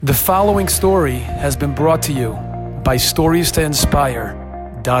The following story has been brought to you by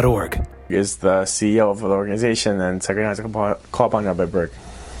StoriesToInspire.org. Is the CEO of the organization, and so I'm going to call upon Rabbi Berg.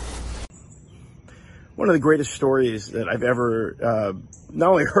 One of the greatest stories that I've ever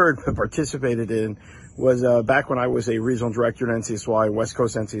not only heard but participated in was back when I was a regional director at NCSY, West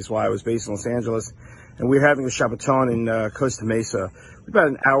Coast NCSY. I was based in Los Angeles, and we were having a Shabbaton in Costa Mesa, about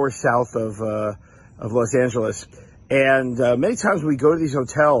an hour south of Los Angeles. And many times when we go to these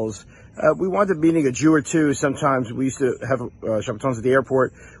hotels, we wound up meeting a Jew or two. Sometimes we used to have Shabbatons at the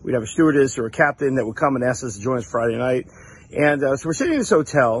airport. We'd have a stewardess or a captain that would come and ask us to join us Friday night. And so we're sitting in this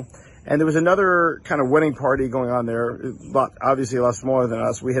hotel, and there was another kind of wedding party going on there, obviously a lot smaller than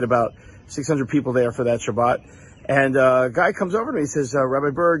us. We had about 600 people there for that Shabbat. And a guy comes over to me and says,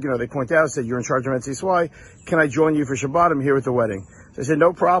 Rabbi Berg, they point out, said, you're in charge of NCSY. Can I join you for Shabbat? I'm here at the wedding. So I said,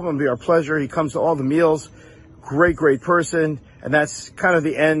 no problem. It'll be our pleasure. He comes to all the meals. Great person, and that's kind of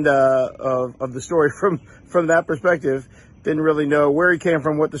the end of the story from that perspective. Didn't really know where he came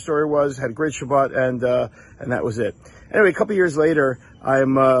from, what the story was. Had a great Shabbat, and that was it. Anyway, a couple years later,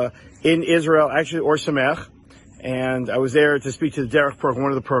 I'm in Israel, actually Or Samech, and I was there to speak to the Derech program,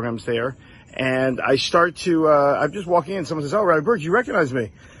 one of the programs there. And I start to, I'm just walking in. Someone says, "Oh, Rabbi Berg, you recognize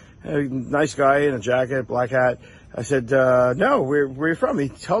me?" Nice guy in a jacket, black hat. I said, no, where are you from? He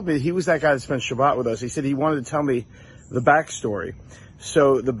told me he was that guy that spent Shabbat with us. He said he wanted to tell me the backstory.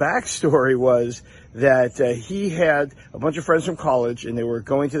 So the backstory was that he had a bunch of friends from college, and they were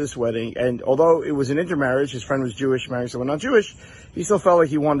going to this wedding. And although it was an intermarriage, his friend was Jewish, marrying someone not Jewish, he still felt like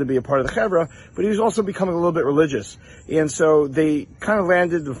he wanted to be a part of the Chevra, but he was also becoming a little bit religious. And so they kind of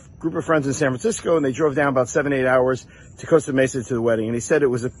landed, the group of friends in San Francisco, and they drove down about 7-8 hours to Costa Mesa to the wedding. And he said it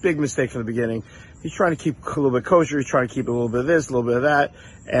was a big mistake from the beginning. He's trying to keep a little bit kosher. He's trying to keep a little bit of this, a little bit of that.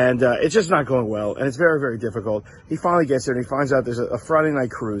 And it's just not going well. And it's very, very difficult. He finally gets there and he finds out there's a Friday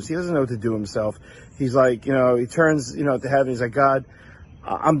night cruise. He doesn't know what to do himself. He's like, he turns, to heaven. He's like, God,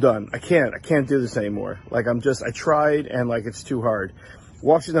 I'm done. I can't do this anymore. Like, I tried, and like, it's too hard.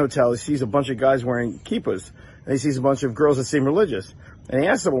 Walks in the hotel. He sees a bunch of guys wearing kippahs, and he sees a bunch of girls that seem religious. And he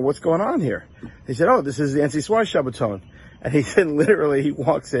asks them, well, what's going on here? He said, oh, this is the NCSY Shabbaton. And he said, literally, he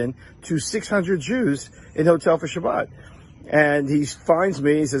walks in to 600 Jews in the hotel for Shabbat. And he finds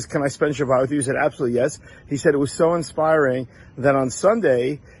me. He says, can I spend Shabbat with you? He said, absolutely, yes. He said it was so inspiring that on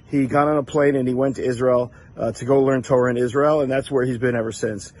Sunday, he got on a plane and he went to Israel to go learn Torah in Israel. And that's where he's been ever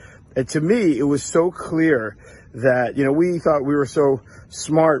since. And to me, it was so clear that, we thought we were so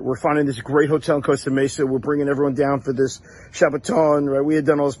smart. We're finding this great hotel in Costa Mesa. We're bringing everyone down for this Shabbaton, right? We had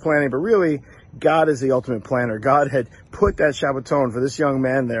done all this planning, but really, God is the ultimate planner. God had put that Shabbaton for this young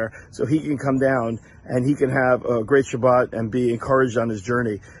man there so he can come down and he can have a great Shabbat and be encouraged on his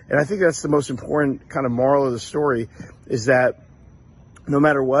journey. And I think that's the most important kind of moral of the story, is that no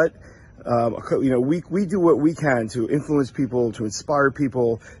matter what, we do what we can to influence people, to inspire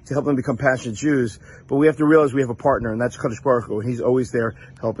people, to help them become passionate Jews. But we have to realize we have a partner, and that's Kadosh Baruch Hu, and he's always there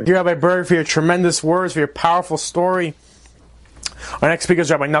helping. Thank you, Rabbi Berg, for your tremendous words, for your powerful story. Our next speaker is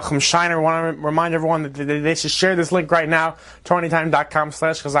Rabbi Nachum Shiner. I want to remind everyone that they should share this link right now,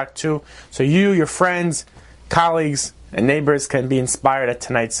 TorahAnytime.com/Chazak2, so you, your friends, colleagues, and neighbors can be inspired at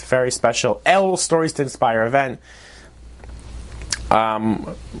tonight's very special El Stories to Inspire event.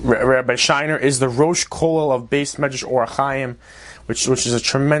 Rabbi Shiner is the Rosh Kollel of Beis Medrash Or HaChaim, which is such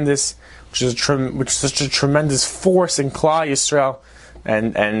a tremendous force in Klal Yisrael.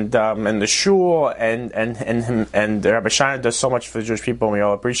 And the shul and Rabbi Shiner does so much for the Jewish people, and we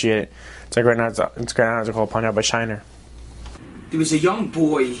all appreciate it. It's a great honor to call upon Rabbi Shiner. There was a young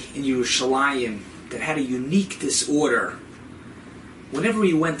boy in Yerushalayim that had a unique disorder. Whenever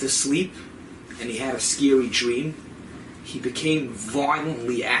he went to sleep and he had a scary dream, he became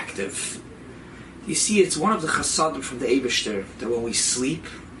violently active. You see, it's one of the chasadim from the Eibishter that when we sleep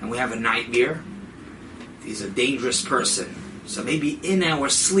and we have a nightmare, he's a dangerous person. So maybe in our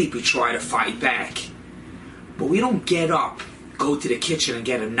sleep we try to fight back. But we don't get up, go to the kitchen and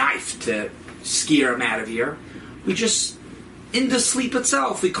get a knife to scare him out of here. We just, in the sleep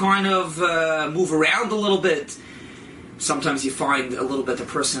itself, we kind of move around a little bit. Sometimes you find a little bit the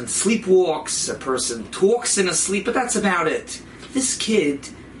person sleepwalks, a person talks in his sleep, but that's about it. This kid,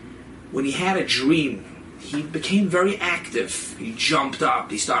 when he had a dream, he became very active. He jumped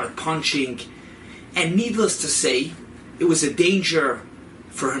up, he started punching, and needless to say, it was a danger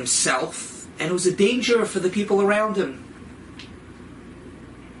for himself, and it was a danger for the people around him.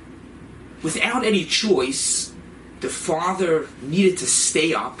 Without any choice, the father needed to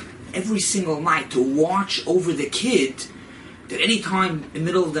stay up every single night to watch over the kid, that any time in the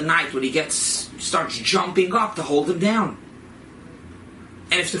middle of the night when he starts jumping up, to hold him down.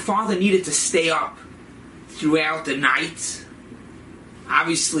 And if the father needed to stay up throughout the night,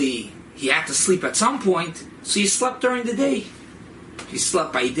 obviously he had to sleep at some point, so he slept during the day. He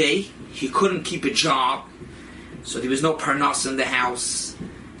slept by day. He couldn't keep a job, so there was no parnas in the house.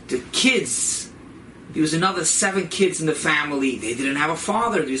 The kids, there was another 7 kids in the family. They didn't have a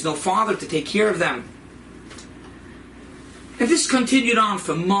father. There was no father to take care of them. And this continued on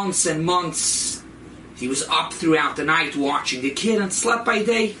for months and months. He was up throughout the night watching the kid and slept by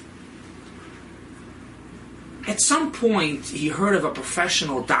day. At some point, he heard of a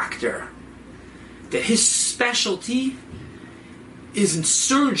professional doctor that his specialty is in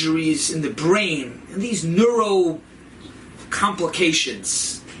surgeries in the brain and these neuro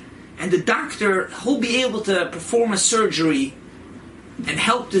complications. And the doctor, he'll be able to perform a surgery and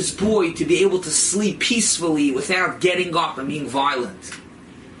help this boy to be able to sleep peacefully without getting up and being violent.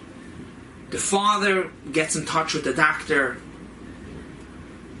 The father gets in touch with the doctor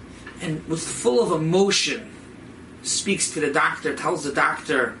and with full of emotion speaks to the doctor, tells the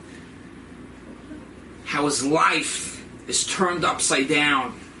doctor how his life is turned upside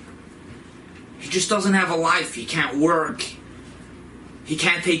down. He just doesn't have a life. He can't work. He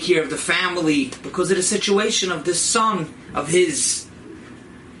can't take care of the family because of the situation of this son of his.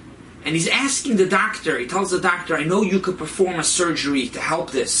 And he's asking the doctor, he tells the doctor, I know you could perform a surgery to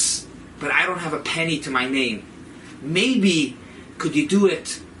help this, but I don't have a penny to my name. Maybe could you do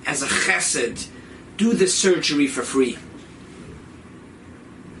it as a chesed? Do this surgery for free.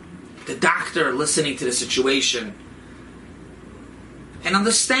 The doctor, listening to the situation and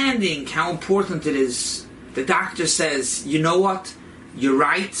understanding how important it is, the doctor says, you know what? You're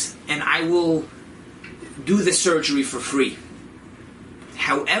right, and I will do the surgery for free.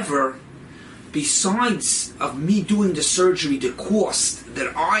 However, besides of me doing the surgery, the cost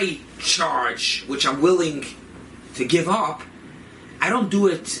that I charge, which I'm willing to give up, I don't do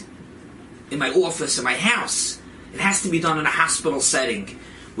it in my office, in my house. It has to be done in a hospital setting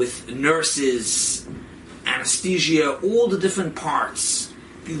with nurses, anesthesia, all the different parts.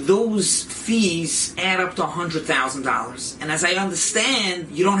 Those fees add up to $100,000. And as I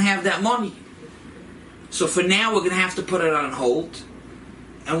understand, you don't have that money. So for now, we're going to have to put it on hold.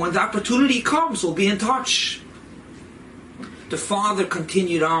 And when the opportunity comes, we'll be in touch. The father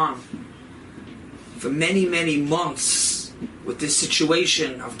continued on for many, many months with this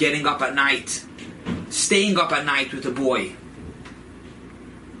situation of getting up at night, staying up at night with the boy.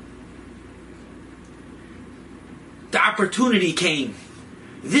 The opportunity came.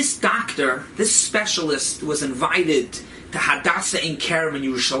 This doctor, this specialist, was invited to Hadassah in Kerem in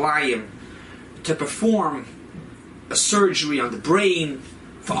Yerushalayim to perform a surgery on the brain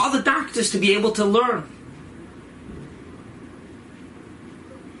for other doctors to be able to learn.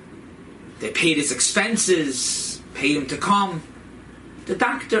 They paid his expenses, paid him to come. The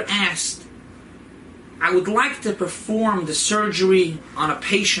doctor asked, I would like to perform the surgery on a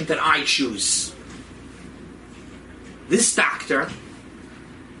patient that I choose. This doctor,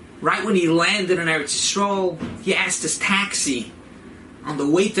 right when he landed in Eretz Yisrael, he asked his taxi on the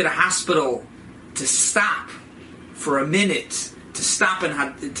way to the hospital to stop for a minute, to stop in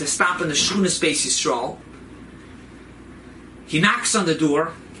the Shchunas Beis Yisrael. He knocks on the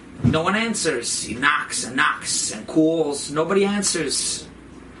door. No one answers. He knocks and knocks and calls. Nobody answers.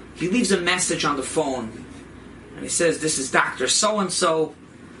 He leaves a message on the phone. And he says, this is Dr. So-and-so.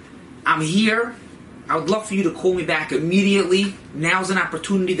 I'm here. I would love for you to call me back immediately. Now's an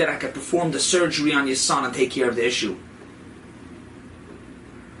opportunity that I could perform the surgery on your son and take care of the issue.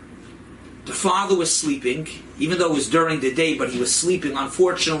 The father was sleeping, even though it was during the day, but he was sleeping,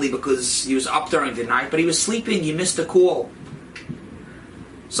 unfortunately, because he was up during the night. But he was sleeping. He missed the call.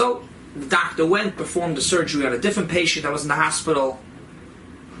 So the doctor went, performed the surgery on a different patient that was in the hospital.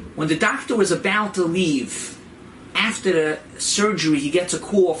 When the doctor was about to leave, after the surgery, he gets a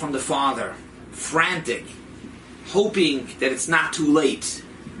call from the father, frantic, hoping that it's not too late.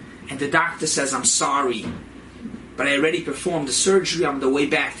 And the doctor says, I'm sorry, but I already performed the surgery. I'm on the way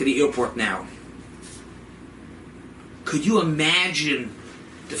back to the airport now. Could you imagine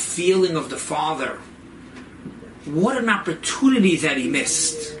the feeling of the father? What an opportunity that he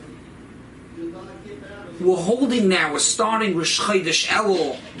missed. We're starting Rosh Chodesh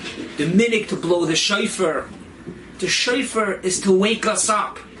Elul, the minhag to blow the shofar. The shofar is to wake us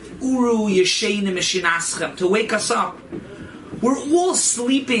up. Uru yesheinim mishinaschem, to wake us up. We're all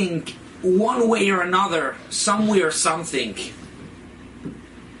sleeping one way or another, somewhere, something.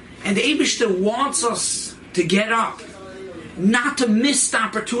 And the Eibishter wants us to get up, not to miss the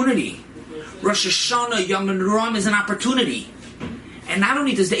opportunity. Rosh Hashanah, Yom Ram is an opportunity. And not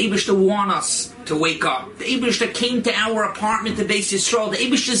only does the Eibishter want us to to wake up. The Eibishter came to our apartment to Beis Yisrael. The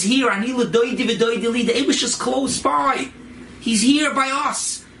Eibishter's here. Anila doidi v'doidi li. The Eibishter's close by. He's here by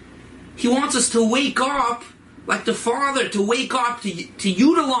us. He wants us to wake up like the Father, to wake up, to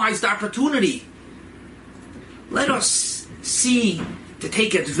utilize the opportunity. Let us see, to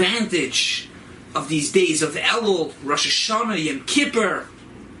take advantage of these days of Elul, Rosh Hashanah, Yom Kippur.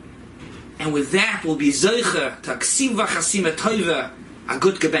 And with that, we'll be Zeicha, to Aksiv v'Chasima Toiva, a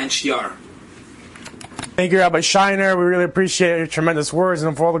good gebenched yar. Thank you, Rabbi Shiner. We really appreciate your tremendous words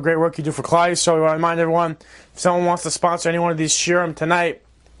and for all the great work you do for Klal Yisrael. We want to remind everyone, if someone wants to sponsor any one of these shiurim tonight,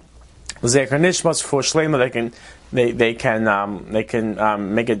 Zecher Nishmas for Shlema, they can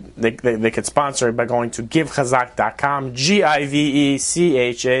sponsor it by going to givechazak.com,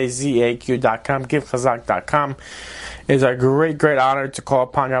 GIVECHAZAQ.com, givechazak.com. It is a great honor to call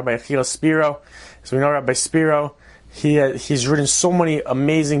upon Rabbi Yechiel Spiro. So we know Rabbi Spiro, he's written so many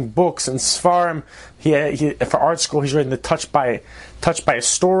amazing books and Sfarim. For art school, he's written the Touched by a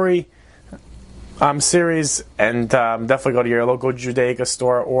Story series, and definitely go to your local Judaica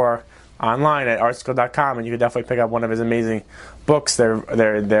store or online at artschool.com, and you can definitely pick up one of his amazing books. They're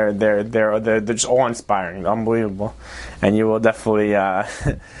just awe inspiring, unbelievable, and you will definitely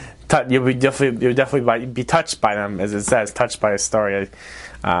you'll definitely be touched by them, as it says, touched by a story.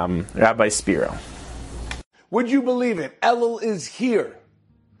 Rabbi Spiro. Would you believe it? Elul is here.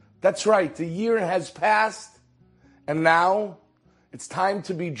 That's right. The year has passed, and now it's time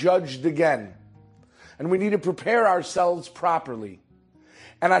to be judged again, and we need to prepare ourselves properly.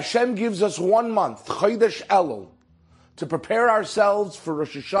 And Hashem gives us 1 month, Chodesh Elul, to prepare ourselves for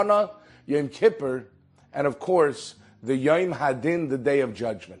Rosh Hashanah, Yom Kippur, and of course, the Yom Hadin, the Day of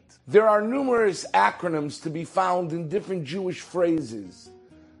Judgment. There are numerous acronyms to be found in different Jewish phrases,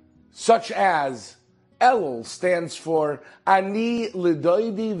 such as Elul stands for Ani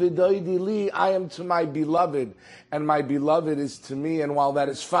lidoidi v'doidi li, I am to my beloved, and my beloved is to me. And while that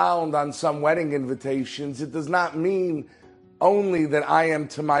is found on some wedding invitations, it does not mean only that I am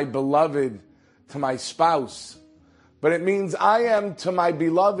to my beloved, to my spouse, but it means I am to my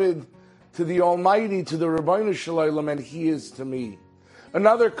beloved, to the Almighty, to the Ribbono Shel Olam, and He is to me.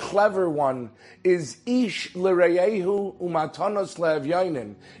 Another clever one is Ish l'reyehu umatanos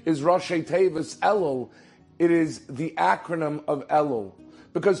le'evyainin, is Roshei Tevis Elul. It is the acronym of Elul,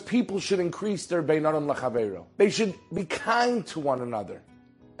 because people should increase their beinarim l'chaveiro. They should be kind to one another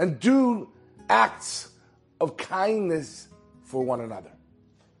and do acts of kindness for one another.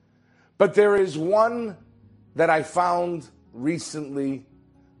 But there is one that I found recently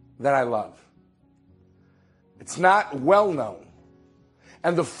that I love. It's not well known.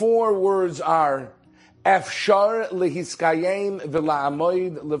 And the 4 words are Efshar lehiskayim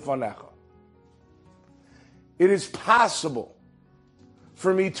v'la'amoid lefanecha. It is possible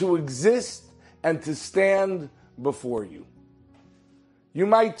for me to exist and to stand before you. You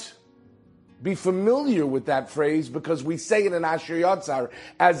might be familiar with that phrase because we say it in Asher Yatzar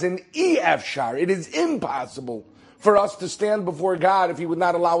as an Efshar. It is impossible for us to stand before God if He would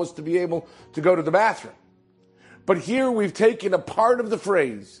not allow us to be able to go to the bathroom. But here we've taken a part of the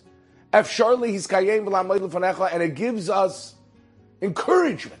phrase, Efshar lehiskayim v'la'amoid lefanecha, and it gives us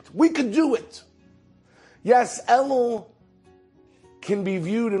encouragement. We could do it. Yes, Elul can be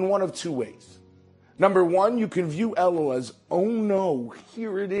viewed in one of 2 ways. Number 1, you can view Elul as, oh no,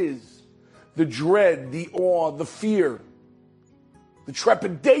 here it is. The dread, the awe, the fear, the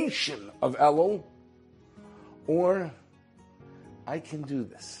trepidation of Elul. Or, I can do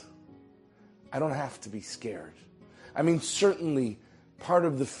this. I don't have to be scared. I mean, certainly part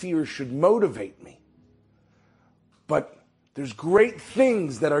of the fear should motivate me. But there's great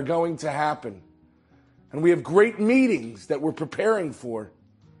things that are going to happen. And we have great meetings that we're preparing for.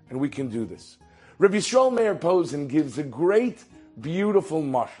 And we can do this. Rabbi Yisrael Meir Posen gives a great, beautiful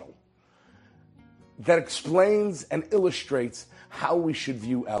mashal that explains and illustrates how we should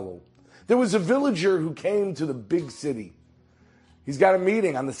view Elul. There was a villager who came to the big city. He's got a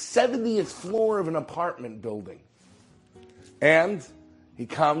meeting on the 70th floor of an apartment building. And he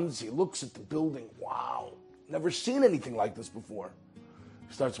comes, he looks at the building, wow, never seen anything like this before.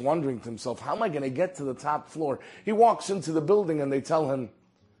 He starts wondering to himself, how am I going to get to the top floor? He walks into the building and they tell him,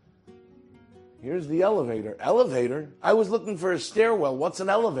 here's the elevator. Elevator? I was looking for a stairwell. What's an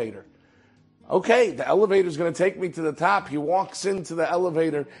elevator? Okay, the elevator's going to take me to the top. He walks into the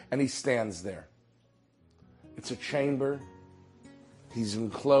elevator and he stands there. It's a chamber. He's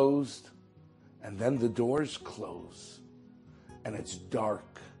enclosed. And then the doors close. And it's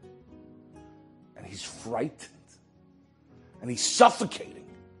dark. And he's frightened. And he's suffocating.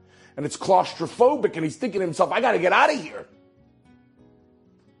 And it's claustrophobic. And he's thinking to himself, I got to get out of here.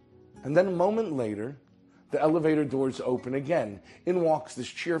 And then a moment later, the elevator doors open again. In walks this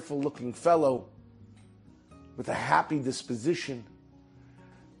cheerful-looking fellow with a happy disposition.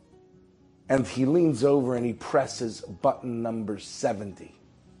 And he leans over and he presses button number 70.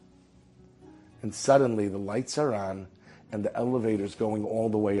 And suddenly the lights are on and the elevator's going all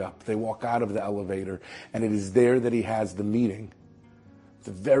the way up. They walk out of the elevator and it is there that he has the meeting.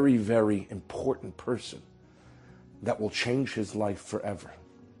 The very, very important person that will change his life forever.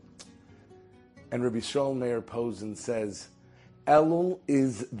 And Rabbi Yisrael Meir Posen says, Elul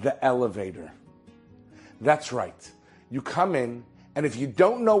is the elevator. That's right. You come in, and if you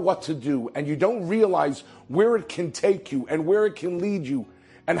don't know what to do, and you don't realize where it can take you, and where it can lead you,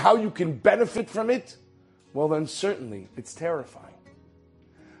 and how you can benefit from it, well then certainly it's terrifying.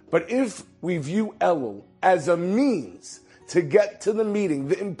 But if we view Elul as a means to get to the meeting,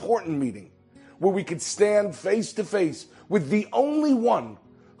 the important meeting, where we could stand face to face with the only one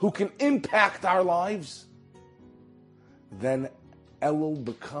who can impact our lives, then Elul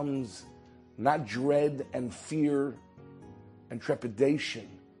becomes not dread and fear and trepidation,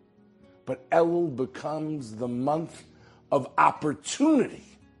 but Elul becomes the month of opportunity,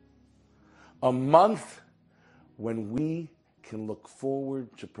 a month when we can look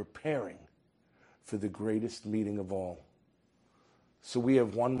forward to preparing for the greatest meeting of all. So we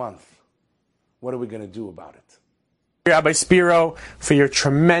have 1 month. What are we going to do about it? Rabbi Spiro, for your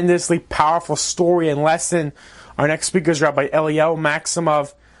tremendously powerful story and lesson. Our next speaker is Rabbi Eliyahu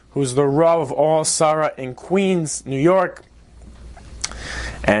Maximov, who's the Rav of All Sarah in Queens, New York,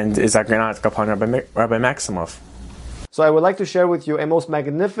 and is our Grand upon Rabbi Maximov. So I would like to share with you a most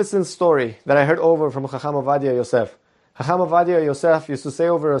magnificent story that I heard over from Chacham Ovadia Yosef. Chacham Ovadia Yosef used to say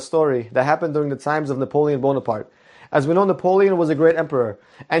over a story that happened during the times of Napoleon Bonaparte. As we know, Napoleon was a great emperor,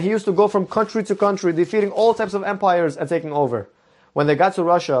 and he used to go from country to country, defeating all types of empires and taking over. When they got to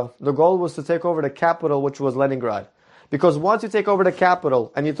Russia, the goal was to take over the capital, which was Leningrad. Because once you take over the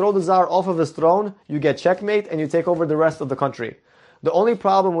capital and you throw the Tsar off of his throne, you get checkmate and you take over the rest of the country. The only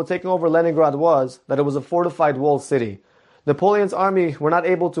problem with taking over Leningrad was that it was a fortified walled city. Napoleon's army were not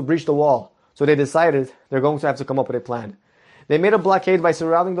able to breach the wall, so they decided they're going to have to come up with a plan. They made a blockade by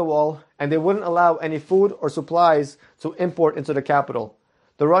surrounding the wall, and they wouldn't allow any food or supplies to import into the capital.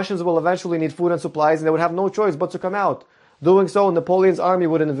 The Russians will eventually need food and supplies, and they would have no choice but to come out. Doing so, Napoleon's army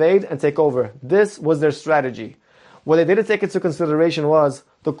would invade and take over. This was their strategy. What they didn't take into consideration was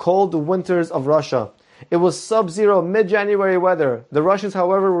the cold winters of Russia. It was sub-zero mid-January weather. The Russians,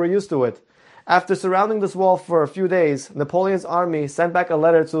 however, were used to it. After surrounding this wall for a few days, Napoleon's army sent back a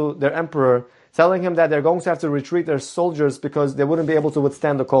letter to their emperor telling him that they're going to have to retreat their soldiers because they wouldn't be able to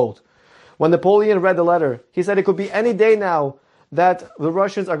withstand the cold. When Napoleon read the letter, he said it could be any day now that the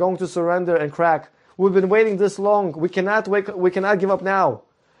Russians are going to surrender and crack. We've been waiting this long. We cannot give up now.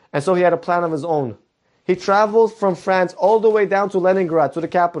 And so he had a plan of his own. He traveled from France all the way down to Leningrad, to the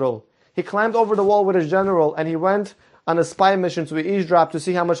capital. He climbed over the wall with his general and he went on a spy mission to eavesdrop to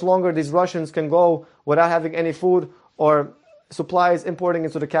see how much longer these Russians can go without having any food or supplies importing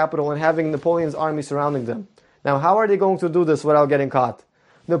into the capital and having Napoleon's army surrounding them. Now, how are they going to do this without getting caught?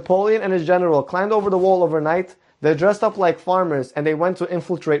 Napoleon and his general climbed over the wall overnight. They dressed up like farmers and they went to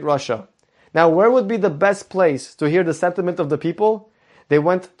infiltrate Russia. Now, where would be the best place to hear the sentiment of the people? They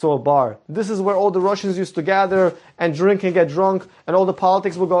went to a bar. This is where all the Russians used to gather and drink and get drunk, and all the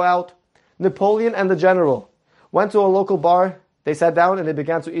politics would go out. Napoleon and the general went to a local bar. They sat down and they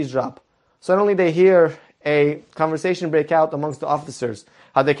began to eavesdrop. Suddenly they hear a conversation break out amongst the officers,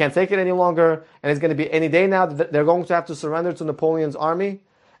 how they can't take it any longer, and it's going to be any day now that they're going to have to surrender to Napoleon's army.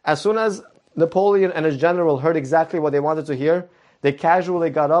 As soon as Napoleon and his general heard exactly what they wanted to hear, they casually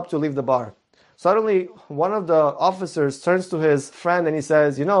got up to leave the bar. Suddenly, one of the officers turns to his friend and he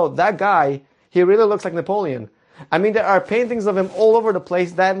says, you know, that guy, he really looks like Napoleon. I mean, there are paintings of him all over the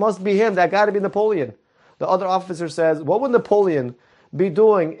place. That must be him. That got to be Napoleon. The other officer says, what would Napoleon be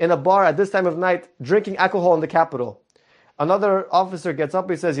doing in a bar at this time of night, drinking alcohol in the capital? Another officer gets up,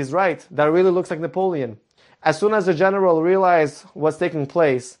 he says, he's right, that really looks like Napoleon. As soon as the general realized what's taking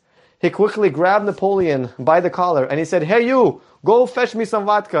place, he quickly grabbed Napoleon by the collar and he said, hey you, go fetch me some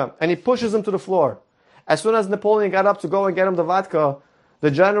vodka. And he pushes him to the floor. As soon as Napoleon got up to go and get him the vodka, the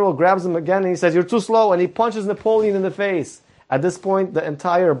general grabs him again and he says, you're too slow, and he punches Napoleon in the face. At this point, the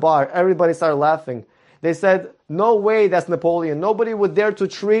entire bar, everybody started laughing. They said, no way that's Napoleon. Nobody would dare to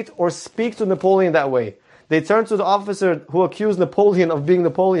treat or speak to Napoleon that way. They turned to the officer who accused Napoleon of being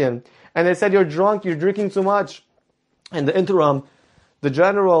Napoleon, and they said, you're drunk, you're drinking too much. In the interim, The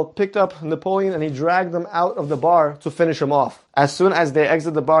general picked up Napoleon and he dragged him out of the bar to finish him off. As soon as they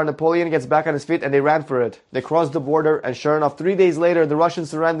exit the bar, Napoleon gets back on his feet and they ran for it. They crossed the border, and sure enough, 3 days later, the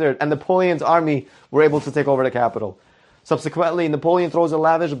Russians surrendered and Napoleon's army were able to take over the capital. Subsequently, Napoleon throws a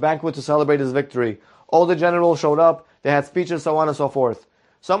lavish banquet to celebrate his victory. All the generals showed up, they had speeches, so on and so forth.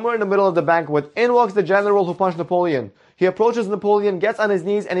 Somewhere in the middle of the banquet, in walks the general who punched Napoleon. He approaches Napoleon, gets on his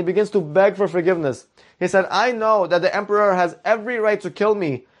knees, and he begins to beg for forgiveness. He said, I know that the emperor has every right to kill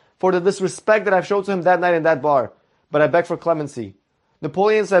me for the disrespect that I've showed to him that night in that bar, but I beg for clemency.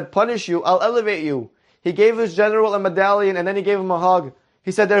 Napoleon said, punish you, I'll elevate you. He gave his general a medallion and then he gave him a hug.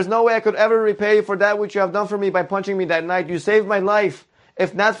 He said, there's no way I could ever repay you for that which you have done for me by punching me that night. You saved my life.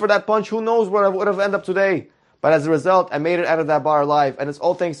 If not for that punch, who knows where I would have ended up today. But as a result, I made it out of that bar alive, and it's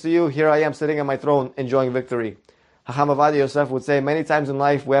all thanks to you. Here I am sitting on my throne, enjoying victory. Chacham Ovadia Yosef would say many times in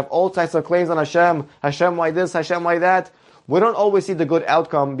life, we have all types of claims on Hashem. Hashem, why this? Hashem, why that? We don't always see the good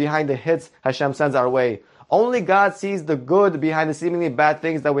outcome behind the hits Hashem sends our way. Only God sees the good behind the seemingly bad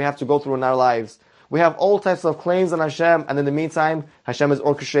things that we have to go through in our lives. We have all types of claims on Hashem, and in the meantime, Hashem is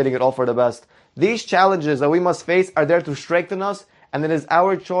orchestrating it all for the best. These challenges that we must face are there to strengthen us, and it is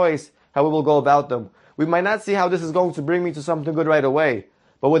our choice how we will go about them. We might not see how this is going to bring me to something good right away,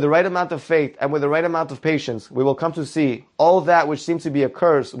 but with the right amount of faith and with the right amount of patience, we will come to see all that which seems to be a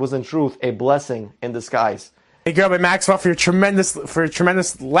curse was in truth a blessing in disguise. Thank you, Rabbi Maxwell, for your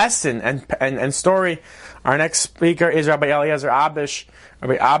tremendous lesson and story. Our next speaker is Rabbi Eliezer Abish.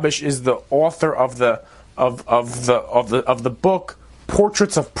 Rabbi Abish is the author of the book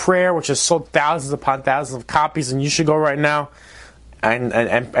Portraits of Prayer, which has sold thousands upon thousands of copies, and you should go right now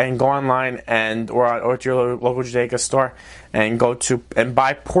and go online or to your local Judaica store and go to and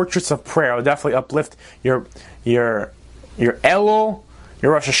buy Portraits of Prayer. It will definitely uplift your Elul,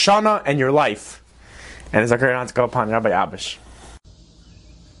 your Rosh Hashanah, and your life. And it's a great honor to go upon Rabbi Abish.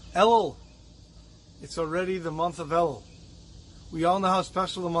 Elul. It's already the month of Elul. We all know how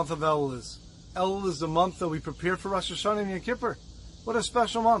special the month of Elul is. Elul is the month that we prepare for Rosh Hashanah and Yom Kippur. What a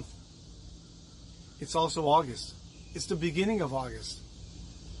special month. It's also August. It's the beginning of August.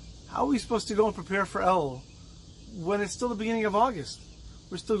 How are we supposed to go and prepare for Elul when it's still the beginning of August?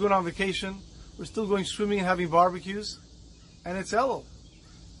 We're still going on vacation. We're still going swimming and having barbecues. And it's Elul.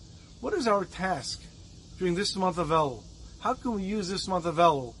 What is our task during this month of Elul? How can we use this month of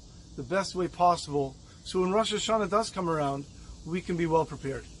Elul the best way possible so when Rosh Hashanah does come around, we can be well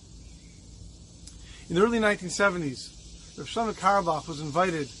prepared? In the early 1970s, Rav Shlomo Carlebach was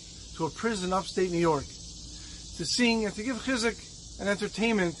invited to a prison upstate New York to sing and to give chizuk and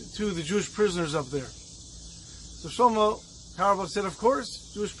entertainment to the Jewish prisoners up there. So Shlomo Carlebach said, of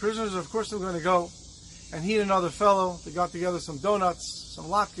course, Jewish prisoners, of course I'm going to go. And he and another fellow, they got together some donuts, some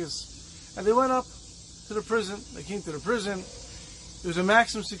latkes, and they went up to the prison. They came to the prison. It was a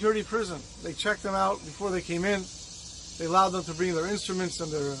maximum security prison. They checked them out before they came in. They allowed them to bring their instruments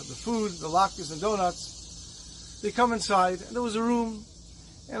and the food, the latkes and donuts. They come inside, and there was a room,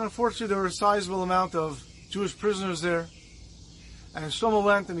 and unfortunately there were a sizable amount of Jewish prisoners there. And Shlomo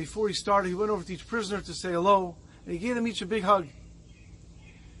went, and before he started, he went over to each prisoner to say hello, and he gave them each a big hug.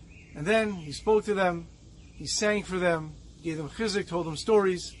 And then he spoke to them, he sang for them, gave them chizuk, told them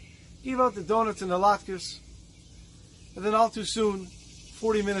stories, gave out the donuts and the latkes. And then all too soon,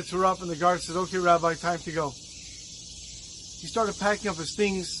 40 minutes were up, and the guard said, okay, Rabbi, time to go. He started packing up his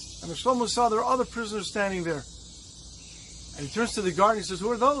things, and Shlomo saw there were other prisoners standing there. And he turns to the guard and he says,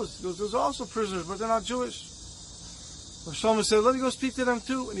 who are those? He goes, those are also prisoners, but they're not Jewish. So Shlomo said, let me go speak to them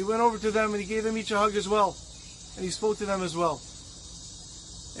too. And he went over to them and he gave them each a hug as well. And he spoke to them as well.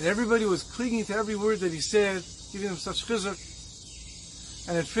 And everybody was clinging to every word that he said, giving them such chizuk.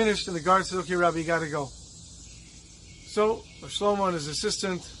 And it finished, and the guard said, okay, Rabbi, you got to go. So Shlomo and his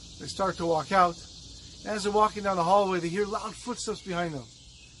assistant, they start to walk out. And as they're walking down the hallway, they hear loud footsteps behind them.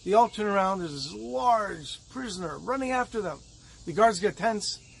 They all turn around. There's this large prisoner running after them. The guards get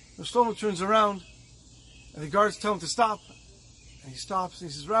tense. And Shlomo turns around, and the guards tell him to stop. And he stops, and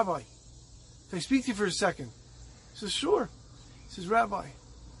he says, Rabbi, can I speak to you for a second? He says, sure. He says, Rabbi,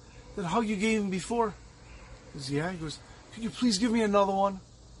 that hug you gave him before? He says, yeah. He goes, could you please give me another one?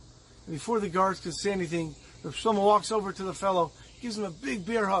 And before the guards could say anything, Rav Shlomo walks over to the fellow, gives him a big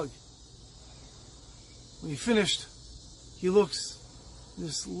bear hug. When he finished, he looks,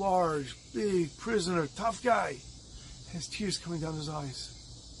 this large, big prisoner, tough guy, has tears coming down his eyes.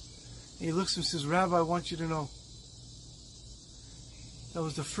 And he looks at him and says, Rabbi, I want you to know, that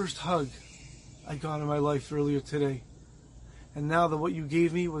was the first hug I got in my life earlier today. And now that what you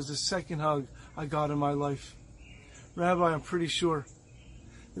gave me was the second hug I got in my life. Rabbi, I'm pretty sure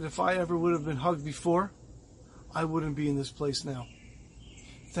that if I ever would have been hugged before, I wouldn't be in this place now.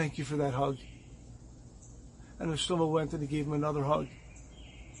 Thank you for that hug. And Shlomo went and he gave him another hug.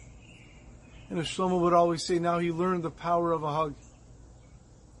 And Shlomo would always say, now he learned the power of a hug.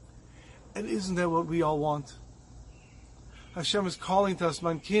 And isn't that what we all want? Hashem is calling to us,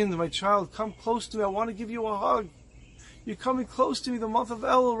 my kin, my child, come close to me. I want to give you a hug. You're coming close to me, the month of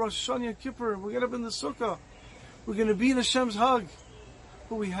Elul, Rosh Hashanah, Yom Kippur. We're going to be in the Sukkah. We're going to be in Hashem's hug.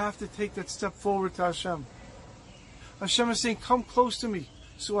 But we have to take that step forward to Hashem. Hashem is saying, come close to me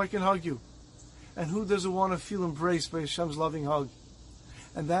so I can hug you. And who doesn't want to feel embraced by Hashem's loving hug?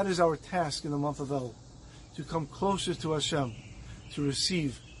 And that is our task in the month of Elul, to come closer to Hashem, to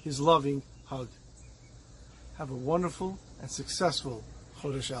receive His loving hug. Have a wonderful and successful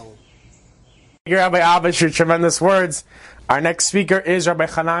Chodesh Elul. Thank you, Rabbi Abish, for your tremendous words. Our next speaker is Rabbi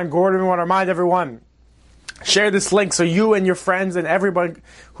Hanan Gordon. We want to remind everyone, share this link so you and your friends and everybody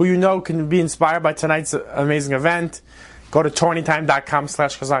who you know can be inspired by tonight's amazing event. Go to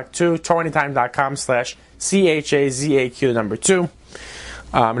TorahAnytime.com/Chazak2, TorahAnytime.com/CHAZAQ 2.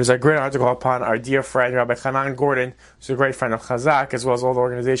 There's a great article upon our dear friend Rabbi Hanan Gordon, who's a great friend of Chazak, as well as all the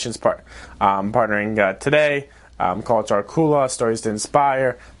organizations partnering today. Called Torah Kula, Stories to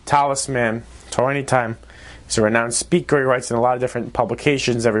Inspire, Talisman, Torah Anytime. He's a renowned speaker. He writes in a lot of different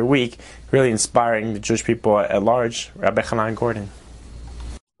publications every week, really inspiring the Jewish people at large. Rabbi Hanan Gordon.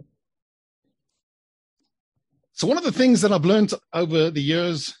 So one of the things that I've learned over the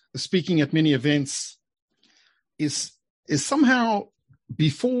years, speaking at many events, is somehow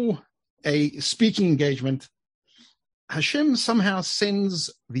before a speaking engagement, Hashem somehow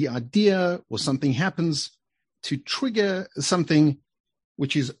sends the idea or something happens to trigger something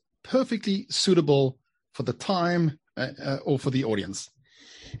which is perfectly suitable for the time or for the audience.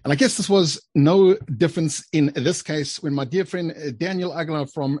 And I guess this was no difference in this case when my dear friend Daniel Aguilar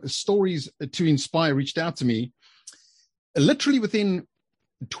from Stories to Inspire reached out to me. Literally within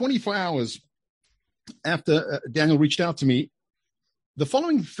 24 hours after Daniel reached out to me, the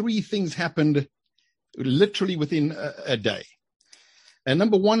following three things happened literally within a day. And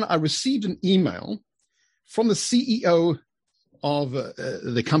number one, I received an email from the CEO of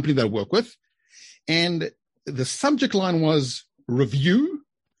the company that I work with. And the subject line was review.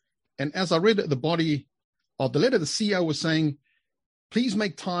 And as I read the body of the letter, the CEO was saying, please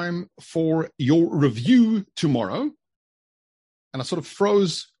make time for your review tomorrow. And I sort of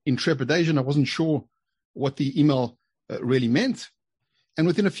froze in trepidation. I wasn't sure what the email really meant. And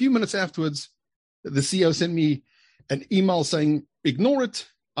within a few minutes afterwards, the CEO sent me an email saying, ignore it.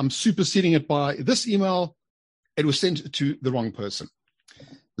 I'm superseding it by this email. It was sent to the wrong person.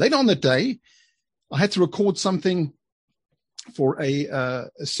 Later on that day, I had to record something for a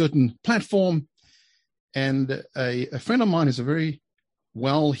certain platform. And a friend of mine who's a very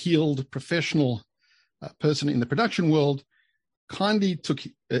well-heeled professional person in the production world kindly took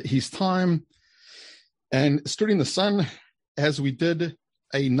his time and stood in the sun as we did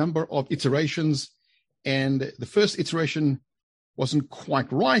a number of iterations. And the first iteration wasn't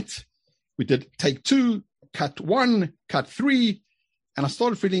quite right. We did take 2, cut 1, cut 3, and I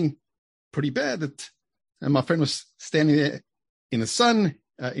started feeling pretty bad that my friend was standing there in the sun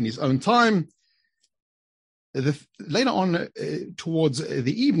in his own time. Later on, towards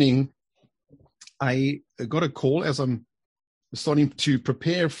the evening, I got a call as I'm starting to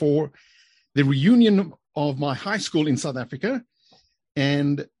prepare for the reunion of my high school in South Africa.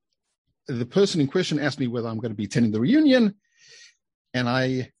 And the person in question asked me whether I'm going to be attending the reunion. And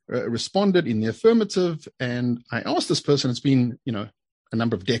I responded in the affirmative. And I asked this person, it's been, a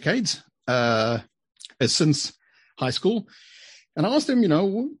number of decades since high school. And I asked him,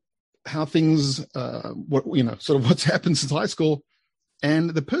 how things, what's happened since high school. And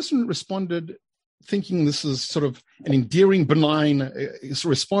the person responded thinking this is sort of an endearing, benign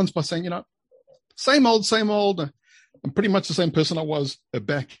response by saying, same old. I'm pretty much the same person I was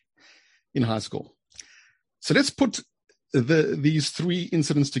back in high school. So let's put these three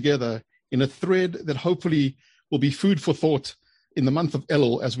incidents together in a thread that hopefully will be food for thought in the month of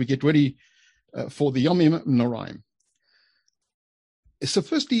Elul as we get ready for the Yomim Noraim. So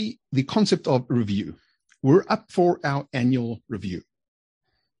firstly, the concept of review. We're up for our annual review.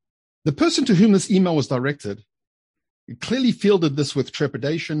 The person to whom this email was directed clearly fielded this with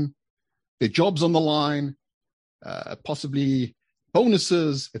trepidation, their jobs on the line, possibly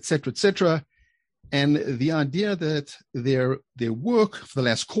bonuses, etc., and the idea that their work for the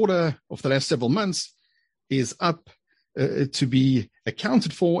last quarter or for the last several months is up to be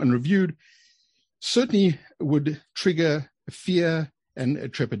accounted for and reviewed certainly would trigger fear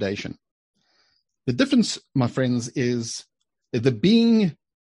and trepidation. The difference, my friends, is the being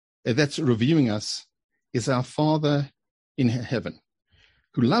that's reviewing us is our Father in heaven,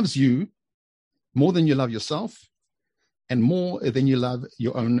 who loves you more than you love yourself and more than you love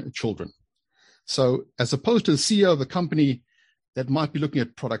your own children. So as opposed to the CEO of a company that might be looking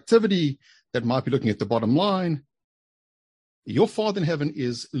at productivity, that might be looking at the bottom line, your Father in heaven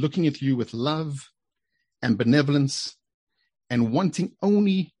is looking at you with love and benevolence and wanting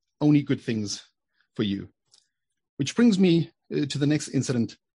only good things for you. Which brings me to the next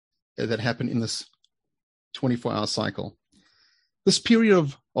incident that happened in this 24-hour cycle. This period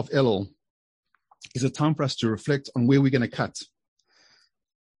of Elul is a time for us to reflect on where we're going to cut.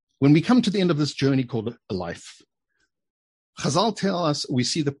 When we come to the end of this journey called a life, Chazal tell us we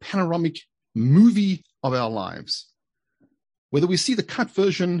see the panoramic movie of our lives. Whether we see the cut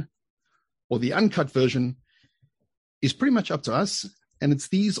version or the uncut version is pretty much up to us, and it's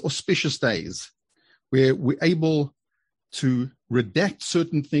these auspicious days where we're able to redact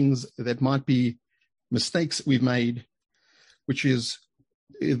certain things that might be mistakes we've made, which is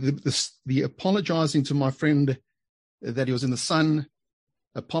the apologizing to my friend that he was in the sun,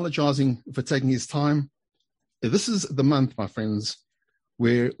 apologizing for taking his time. This is the month, my friends,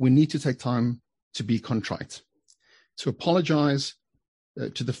 where we need to take time to be contrite, to apologize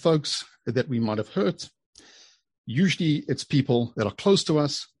to the folks that we might have hurt. Usually it's people that are close to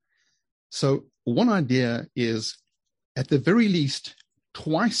us. So one idea is, at the very least,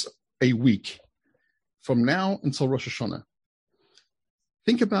 twice a week from now until Rosh Hashanah,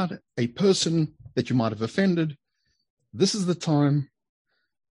 think about a person that you might have offended. This is the time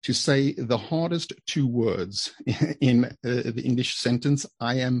to say the hardest two words in the English sentence,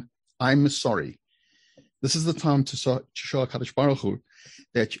 I'm sorry. This is the time to show HaKadosh Baruch Hu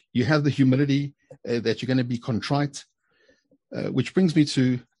that you have the humility, that you're going to be contrite, which brings me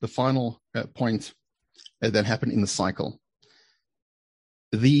to the final point that happened in the cycle.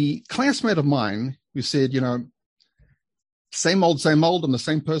 The classmate of mine who said, same old, I'm the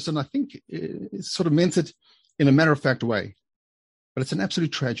same person, I think sort of meant it in a matter-of-fact way. But it's an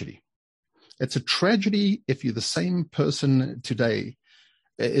absolute tragedy. It's a tragedy if you're the same person today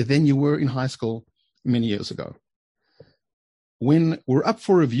than you were in high school many years ago. When we're up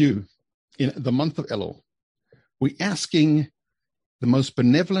for review in the month of Elul, we're asking the most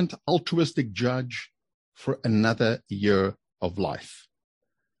benevolent, altruistic judge for another year of life.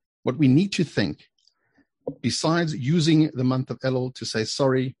 What we need to think, besides using the month of Elul to say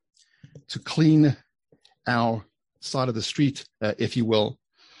sorry, to clean our side of the street, if you will,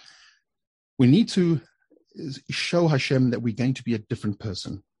 we need to show Hashem that we're going to be a different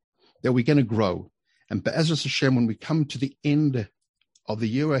person, that we're going to grow. And Be'ezras Hashem, when we come to the end of the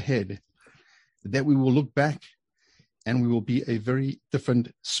year ahead, that we will look back and we will be a very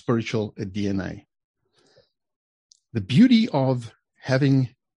different spiritual DNA. The beauty of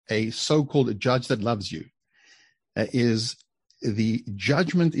having a so-called judge that loves you is the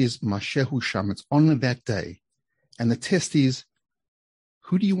judgment is Mashehu Sham. It's on that day. And the test is,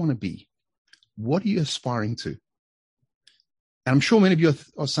 who do you want to be? What are you aspiring to? And I'm sure many of you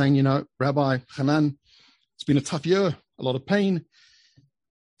are saying, Rabbi Hanan, it's been a tough year, a lot of pain.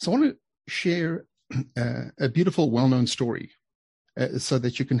 So I want to share a beautiful, well-known story so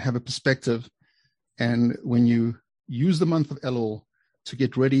that you can have a perspective. And when you use the month of Elul to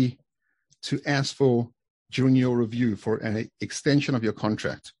get ready to ask for, during your review, for an extension of your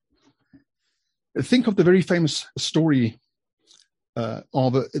contract, think of the very famous story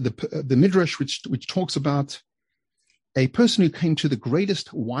of the Midrash, which talks about a person who came to the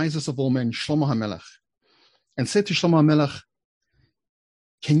greatest, wisest of all men, Shlomo HaMelech, and said to Shlomo HaMelech,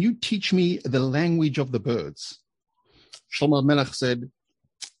 can you teach me the language of the birds? Shlomo HaMelech said,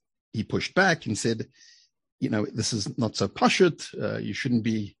 he pushed back and said, this is not so pashut, you shouldn't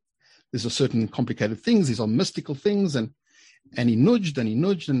be, these are certain complicated things, these are mystical things, and he nudged,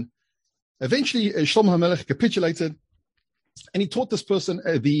 and eventually Shlomo HaMelech capitulated, and he taught this person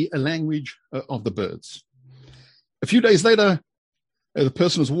the language of the birds. A few days later, the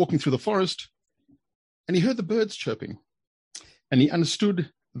person was walking through the forest, and he heard the birds chirping, and he understood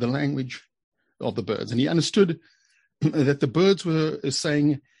the language of the birds, and he understood that the birds were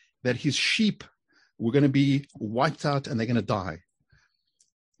saying that his sheep were going to be wiped out and they're going to die.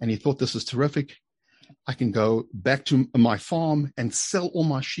 And he thought, this is terrific. I can go back to my farm and sell all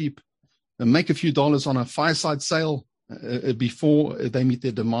my sheep and make a few dollars on a fireside sale before they meet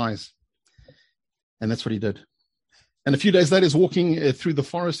their demise. And that's what he did. And a few days later, he's walking through the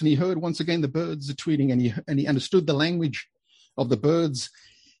forest, and he heard once again the birds tweeting, and he understood the language of the birds.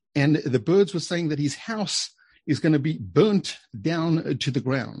 And the birds were saying that his house is going to be burnt down to the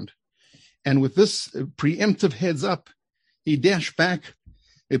ground. And with this preemptive heads up, he dashed back,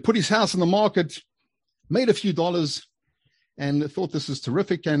 he put his house in the market, made a few dollars, and thought this was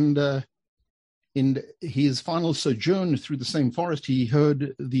terrific. And in his final sojourn through the same forest, he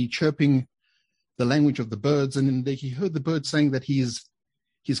heard the chirping, the language of the birds, and he heard the birds saying that he's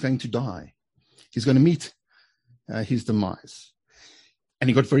going to die. He's going to meet his demise. And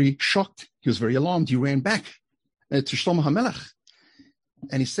he got very shocked. He was very alarmed. He ran back to Shlomo HaMelech.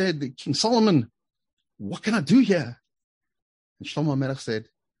 And he said, King Solomon, what can I do here? And Shlomo HaMelech said,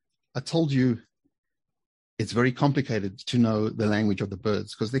 I told you it's very complicated to know the language of the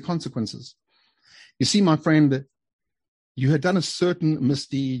birds because there are consequences. You see, my friend, you had done a certain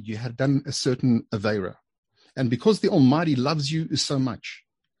misdeed. You had done a certain aveira. And because the Almighty loves you so much,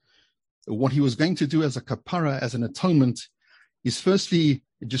 what he was going to do as a kapara, as an atonement, is firstly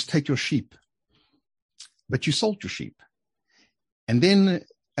just take your sheep. But you sold your sheep. And then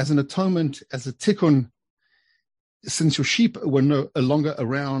as an atonement, as a tikkun, since your sheep were no longer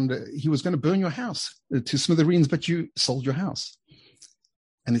around, he was going to burn your house to smithereens, but you sold your house.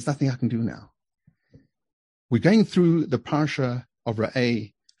 And there's nothing I can do now. We're going through the parsha of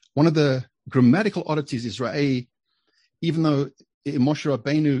Ra'eh. One of the grammatical oddities is Ra'eh, even though Moshe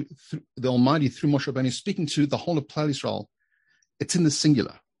Rabbeinu, the Almighty, through Moshe Rabbeinu, speaking to the whole of Klal Yisrael, it's in the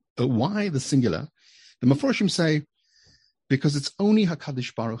singular. Why the singular? The Meforshim say, because it's only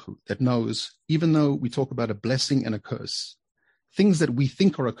HaKadosh Baruch Hu that knows, even though we talk about a blessing and a curse, things that we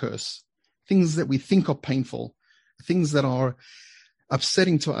think are a curse, things that we think are painful, things that are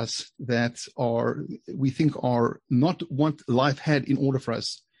upsetting to us, that we think are not what life had in order for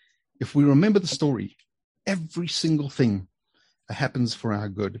us. If we remember the story, every single thing happens for our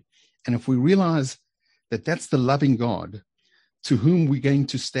good. And if we realize that that's the loving God to whom we're going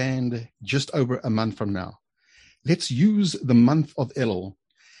to stand just over a month from now, let's use the month of Elul.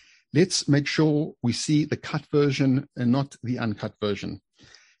 Let's make sure we see the cut version and not the uncut version.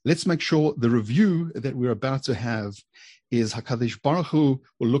 Let's make sure the review that we're about to have is HaKadosh Baruch Hu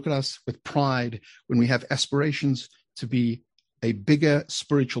will look at us with pride when we have aspirations to be a bigger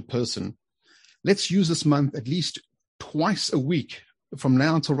spiritual person. Let's use this month at least twice a week from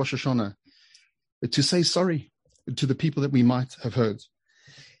now until Rosh Hashanah to say sorry to the people that we might have hurt.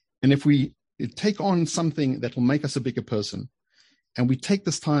 And if we take on something that will make us a bigger person, and we take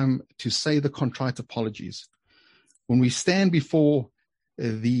this time to say the contrite apologies, when we stand before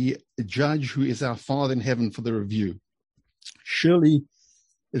the judge who is our Father in heaven for the review, surely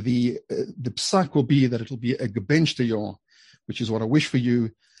the psak will be that it will be a gebenchte Jahr, which is what I wish for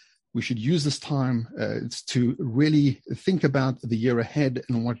you. We should use this time to really think about the year ahead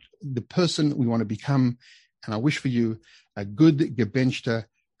and what the person we want to become. And I wish for you a good gebenchte,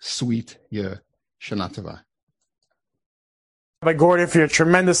 sweet year. Shana Tova. Rabbi Gordon, for your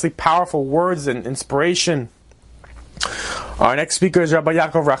tremendously powerful words and inspiration. Our next speaker is Rabbi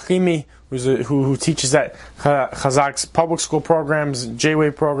Yaakov Rachimi, who teaches at Chazak's public school programs,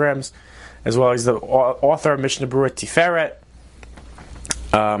 J-Wave programs, as well as the author of Mishnah Berurah Tiferet.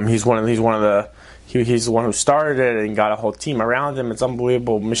 He's the one who started it and got a whole team around him. It's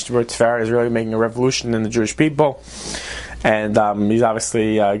unbelievable. Mishnah Berurah Tiferet is really making a revolution in the Jewish people, and he's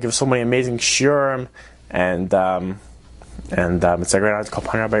obviously gives so many amazing shiurim, and it's a great honor to call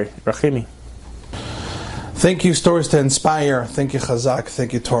upon Rabbi Rachimi. Thank you, Stories to Inspire. Thank you, Chazak.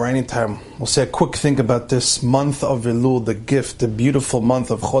 Thank you, Torah Anytime. We'll say a quick thing about this month of Elul, the gift, the beautiful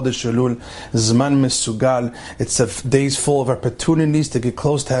month of Chodesh Elul, Zman Mesugal. It's days full of opportunities to get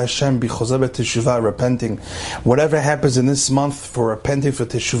close to Hashem, be chozeh b'teshuvah, repenting. Whatever happens in this month for repenting, for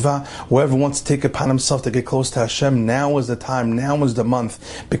teshuvah, whoever wants to take upon himself to get close to Hashem, now is the time, now is the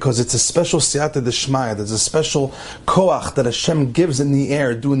month, because it's a special siyata d'shmaya. There's a special koach that Hashem gives in the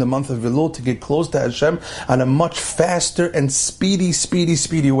air during the month of Elul to get close to Hashem on a much faster and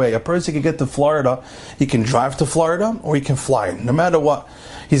speedy way. A person can get to Florida, he can drive to Florida, or he can fly. No matter what,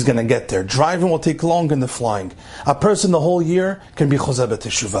 he's going to get there. Driving will take longer than flying. A person the whole year can be chozeh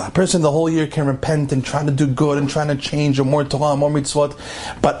b'teshuvah. A person the whole year can repent and try to do good and trying to change, or more Torah, more mitzvot.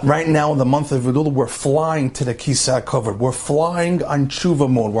 But right now, in the month of Elul, we're flying to the Kisei HaKavod. We're flying on tshuva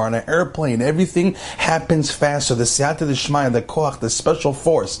mode. We're on an airplane. Everything happens faster. The siyata d'shmaya, the koach, the special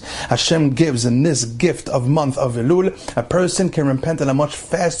force Hashem gives in this gift of month of Elul, a person can repent in a much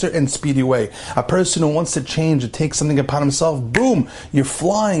faster and speedy way. A person who wants to change, to take something upon himself, boom, you're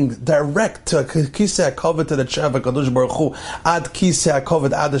flying direct to Kisei HaKavod, to the chair of HaKadosh Baruch Hu, ad Kisei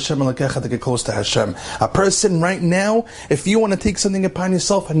HaKavod, ad Hashem Elokecha, to get close to Hashem. A person right now, if you want to take something upon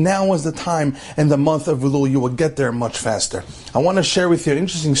yourself, now is the time. In the month of Elul, you will get there much faster. I want to share with you an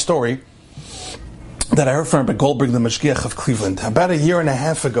interesting story that I heard from Rabbi Goldberg, the Mashgiach of Cleveland. About a year and a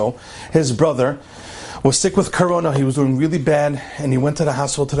half ago, his brother was sick with corona. He was doing really bad, and he went to the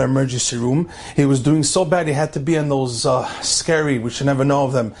hospital, to the emergency room. He was doing so bad he had to be in those scary, we should never know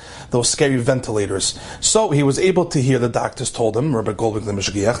of them, those scary ventilators. So he was able to hear, the doctors told him, Rabbi Goldberg the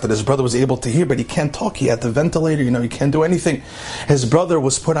Mishgiach, that his brother was able to hear, but he can't talk. He had the ventilator, he can't do anything. His brother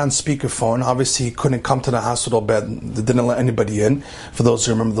was put on speakerphone. Obviously he couldn't come to the hospital bed. They didn't let anybody in. For those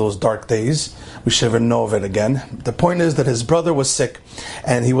who remember those dark days, we should never know of it again. The point is that his brother was sick,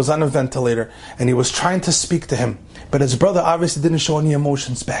 and he was on a ventilator, and he was trying to speak to him, but his brother obviously didn't show any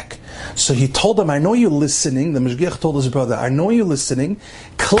emotions back. So he told him, I know you're listening. The Mishgiach told his brother, I know you're listening.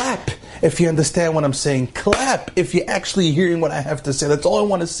 Clap if you understand what I'm saying. Clap if you're actually hearing what I have to say. That's all I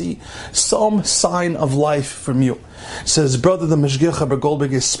want to see. Some sign of life from you. So his brother, the Mishgiach Rabbi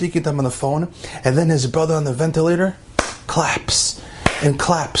Goldberg, is speaking to him on the phone, and then his brother on the ventilator claps and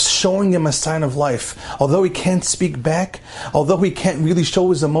claps, showing him a sign of life. Although he can't speak back, although he can't really show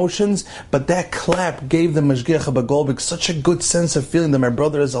his emotions, but that clap gave the Mashgiach Rabbi Goldberg such a good sense of feeling that my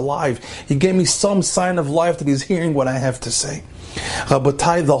brother is alive. He gave me some sign of life that he's hearing what I have to say.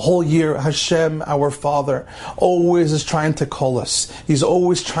 Rabotai, the whole year, Hashem, our Father, always is trying to call us. He's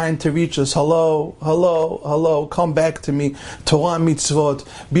always trying to reach us. Hello, hello, hello, come back to me. Torah mitzvot,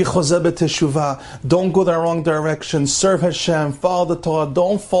 bi chozeh b'teshuvah. Don't go the wrong direction. Serve Hashem, follow the Torah.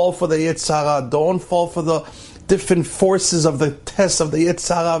 Don't fall for the Yetzer Hara. Don't fall for the different forces of the tests of the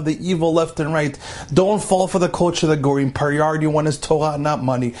Yetzer Hara, of the evil left and right. Don't fall for the culture of the Gorim. Priority one is Torah, not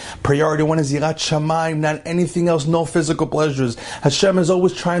money. Priority one is Yirat Shamayim, not anything else, no physical pleasures. Hashem is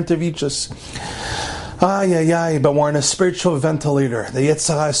always trying to reach us. But we're in a spiritual ventilator. The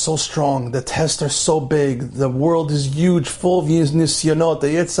Yetzer Hara is so strong. The tests are so big. The world is huge, full of nisyanot. The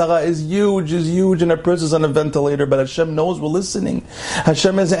Yetzer Hara is huge, and a person's on a ventilator. But Hashem knows we're listening.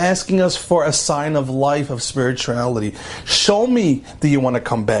 Hashem is asking us for a sign of life, of spirituality. Show me that you want to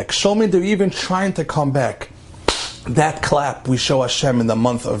come back. Show me that you're even trying to come back. That clap we show Hashem in the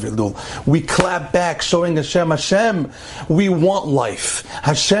month of Elul. We clap back, showing Hashem, we want life.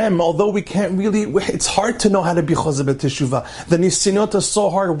 Hashem, although we can't really, it's hard to know how to be chozeh b'teshuvah. The nisinot is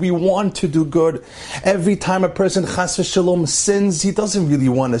so hard. We want to do good. Every time a person chas v'shalom sins, he doesn't really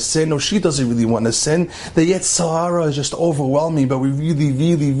want to sin, or she doesn't really want to sin. The Yetzer Hara is just overwhelming, but we really,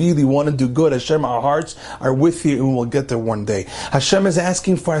 really, really want to do good. Hashem, our hearts are with you, and we'll get there one day. Hashem is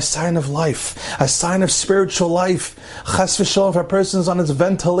asking for a sign of life, a sign of spiritual life. Chas v'shalom, if a person's on his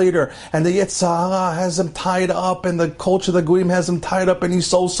ventilator and the Yetzer Hara has him tied up, and the culture, the Goyim has him tied up, and he's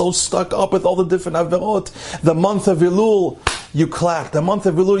so stuck up with all the different averot. The month of Elul, you clap. The month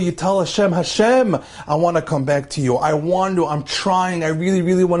of Elul, you tell Hashem, I want to come back to you. I want to, I'm trying, I really,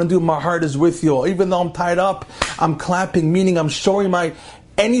 really want to do, my heart is with you. Even though I'm tied up, I'm clapping, meaning I'm showing my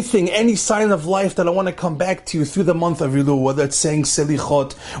anything, any sign of life that I want to come back to you through the month of Elul, whether it's saying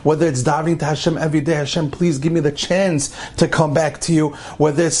Selichot, whether it's davening to Hashem every day, Hashem, please give me the chance to come back to you,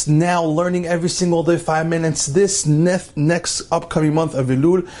 whether it's now learning every single day 5 minutes, this next upcoming month of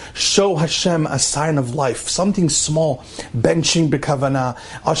Elul, show Hashem a sign of life, something small, benching b'kavanah,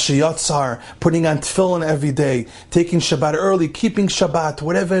 Asher Yatzar, putting on tefillin every day, taking Shabbat early, keeping Shabbat,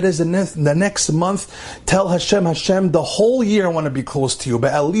 whatever it is, the next month, tell Hashem, the whole year I want to be close to you,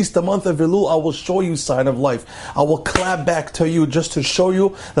 but at least the month of Elul, I will show you sign of life. I will clap back to you just to show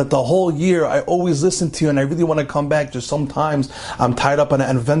you that the whole year I always listen to you, and I really want to come back. Just sometimes I'm tied up on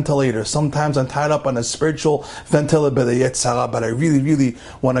a ventilator. Sometimes I'm tied up on a spiritual ventilator by the Yetzer Hara, but I really, really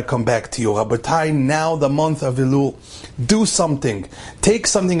want to come back to you. Rabotai, now the month of Elul, do something. Take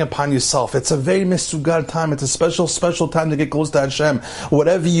something upon yourself. It's a very mesugal time. It's a special time to get close to Hashem.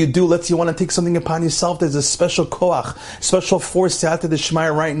 Whatever you do, let's say you want to take something upon yourself. There's a special koach, special force out to the Shema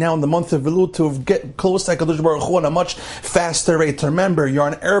right now in the month of Elul to get close to HaKadosh Baruch Hu on a much faster rate. Remember, you're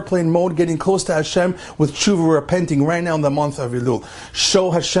on airplane mode, getting close to Hashem with tshuva, repenting right now in the month of Elul. Show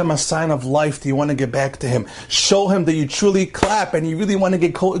Hashem a sign of life that you want to get back to Him. Show Him that you truly clap and you really want to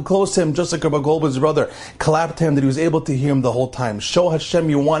get close to Him, just like Rabbi Goldberg's brother clapped to Him, that he was able to hear Him the whole time. Show Hashem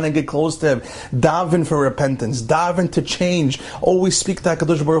you want to get close to Him. Daven for repentance. Daven to change. Always speak to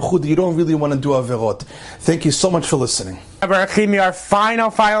HaKadosh Baruch Hu that you don't really want to do averot. Thank you so much for listening. Our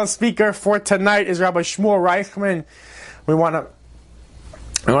final speaker for tonight is Rabbi Shmuel Reichman. We want to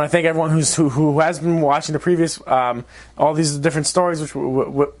thank everyone who has been watching the previous all these different stories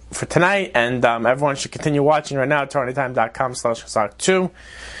which for tonight, and everyone should continue watching right now at TorahAnytime.com/Chazak2.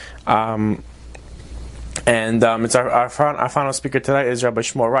 It's our final speaker tonight is Rabbi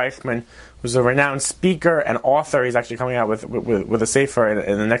Shmuel Reichman, who's a renowned speaker and author. He's actually coming out with a sefer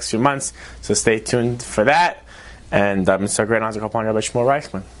in the next few months, so stay tuned for that. And it's a great honor to call upon Rabbi Shmuel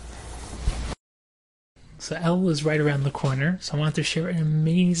Reichman. So Elul is right around the corner, so I wanted to share an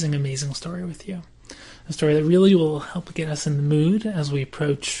amazing story with you. A story that really will help get us in the mood as we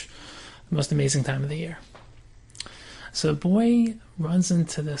approach the most amazing time of the year. So a boy runs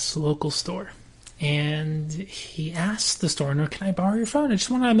into this local store, and he asks the store owner, "Can I borrow your phone? I just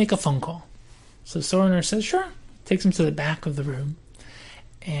want to make a phone call." So the store owner says, "Sure." Takes him to the back of the room,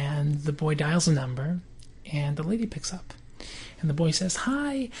 and the boy dials a number, and the lady picks up. And the boy says,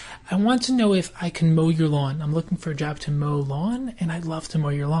 "Hi, I want to know if I can mow your lawn. I'm looking for a job to mow lawn, and I'd love to mow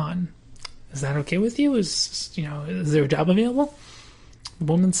your lawn. Is that okay with you? Is there a job available?" The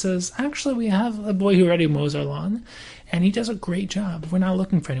woman says, "Actually, we have a boy who already mows our lawn, and he does a great job. We're not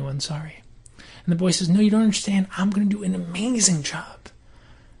looking for anyone, sorry." And the boy says, "No, you don't understand. I'm going to do an amazing job."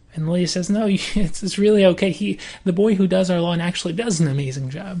 And the lady says, "No, it's really okay. The boy who does our lawn actually does an amazing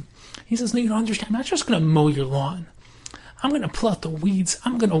job." He says, "No, you don't understand. I'm not just going to mow your lawn. I'm going to pull out the weeds.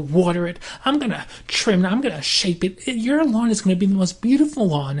 I'm going to water it. I'm going to trim it. I'm going to shape it. Your lawn is going to be the most beautiful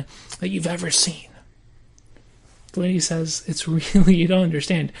lawn that you've ever seen." The lady says, "It's really, you don't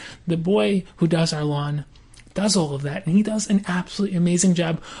understand. The boy who does our lawn does all of that, and he does an absolutely amazing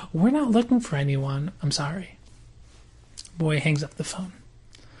job. We're not looking for anyone. I'm sorry." The boy hangs up the phone.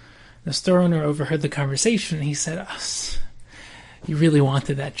 The store owner overheard the conversation, and he said, "You really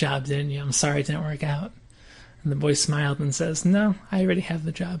wanted that job, didn't you? I'm sorry it didn't work out." And the boy smiled and says, "No, I already have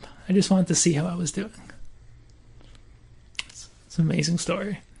the job. I just wanted to see how I was doing." It's an amazing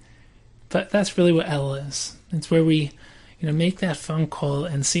story. But that's really what Elul is. It's where we make that phone call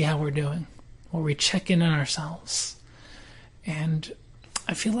and see how we're doing, where we check in on ourselves. And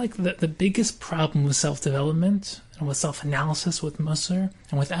I feel like the biggest problem with self-development and with self-analysis with Musar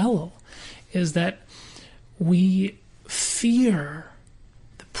and with Elul is that we fear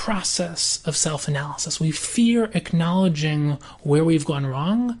the process of self-analysis. We fear acknowledging where we've gone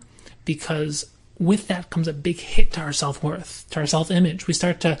wrong, because with that comes a big hit to our self-worth, to our self-image. We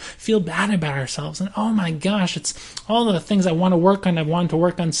start to feel bad about ourselves, and oh my gosh, it's all the things I want to work on, I've wanted to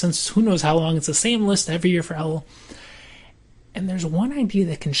work on since who knows how long. It's the same list every year for Elul. And there's one idea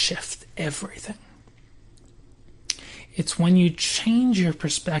that can shift everything. It's when you change your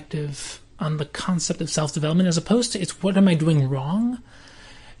perspective on the concept of self-development, as opposed to it's what am I doing wrong?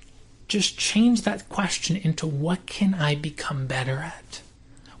 Just change that question into what can I become better at?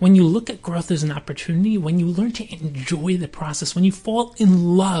 When you look at growth as an opportunity, when you learn to enjoy the process, when you fall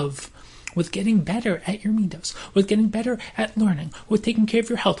in love with getting better at your midos, with getting better at learning, with taking care of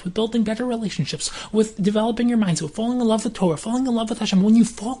your health, with building better relationships, with developing your mindset, with falling in love with Torah, falling in love with Hashem, when you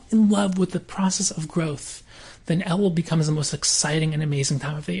fall in love with the process of growth, then Elul becomes the most exciting and amazing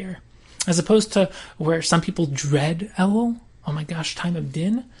time of the year. As opposed to where some people dread Elul, oh my gosh, time of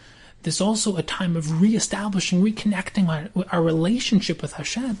din, there's also a time of reestablishing, reconnecting our relationship with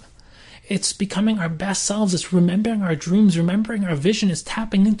Hashem. It's becoming our best selves. It's remembering our dreams, remembering our vision. It's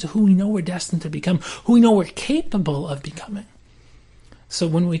tapping into who we know we're destined to become, who we know we're capable of becoming. So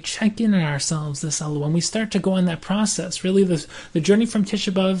when we check in on ourselves this Elul, when we start to go on that process, really the journey from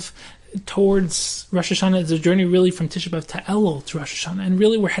Tisha B'Av towards Rosh Hashanah is a journey really from Tisha B'Av to Elul to Rosh Hashanah. And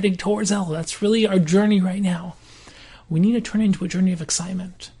really we're heading towards Elul. That's really our journey right now. We need to turn it into a journey of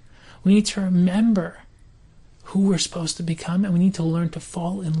excitement. We need to remember who we're supposed to become, and we need to learn to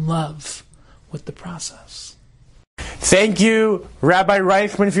fall in love with the process. Thank you, Rabbi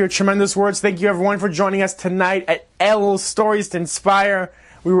Reichman, for your tremendous words. Thank you, everyone, for joining us tonight at Elul Stories to Inspire.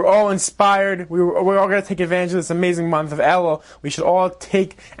 We were all inspired. We're all going to take advantage of this amazing month of Elul. We should all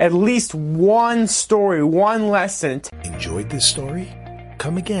take at least one story, one lesson. Enjoyed this story?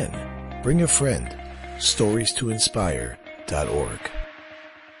 Come again. Bring a friend. StoriesToInspire.org.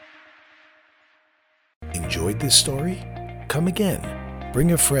 Enjoyed this story? Come again.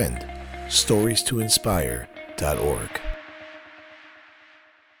 Bring a friend. StoriesToInspire.org.